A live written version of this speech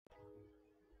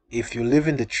If you live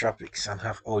in the tropics and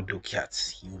have outdoor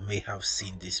cats, you may have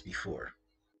seen this before.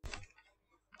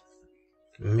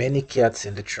 Many cats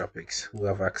in the tropics who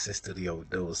have access to the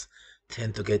outdoors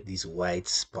tend to get these white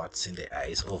spots in their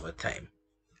eyes over time.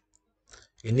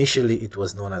 Initially, it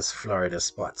was known as Florida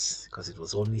spots because it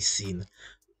was only seen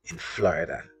in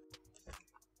Florida.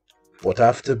 But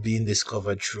after being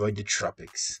discovered throughout the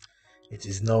tropics, it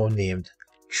is now named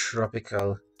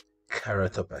tropical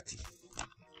keratopathy.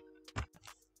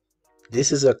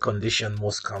 This is a condition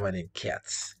most common in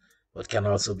cats, but can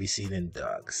also be seen in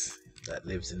dogs that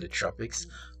lives in the tropics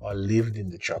or lived in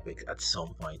the tropics at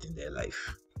some point in their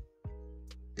life.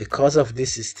 The cause of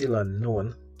this is still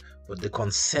unknown, but the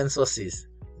consensus is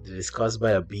it is caused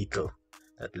by a beetle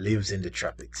that lives in the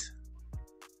tropics.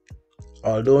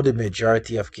 Although the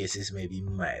majority of cases may be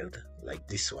mild, like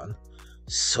this one,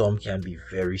 some can be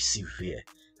very severe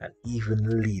and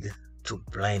even lead to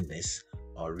blindness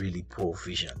or really poor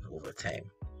vision over time.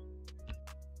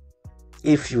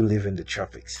 If you live in the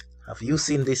tropics, have you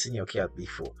seen this in your cat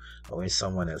before or in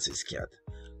someone else's cat?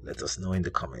 Let us know in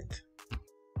the comment.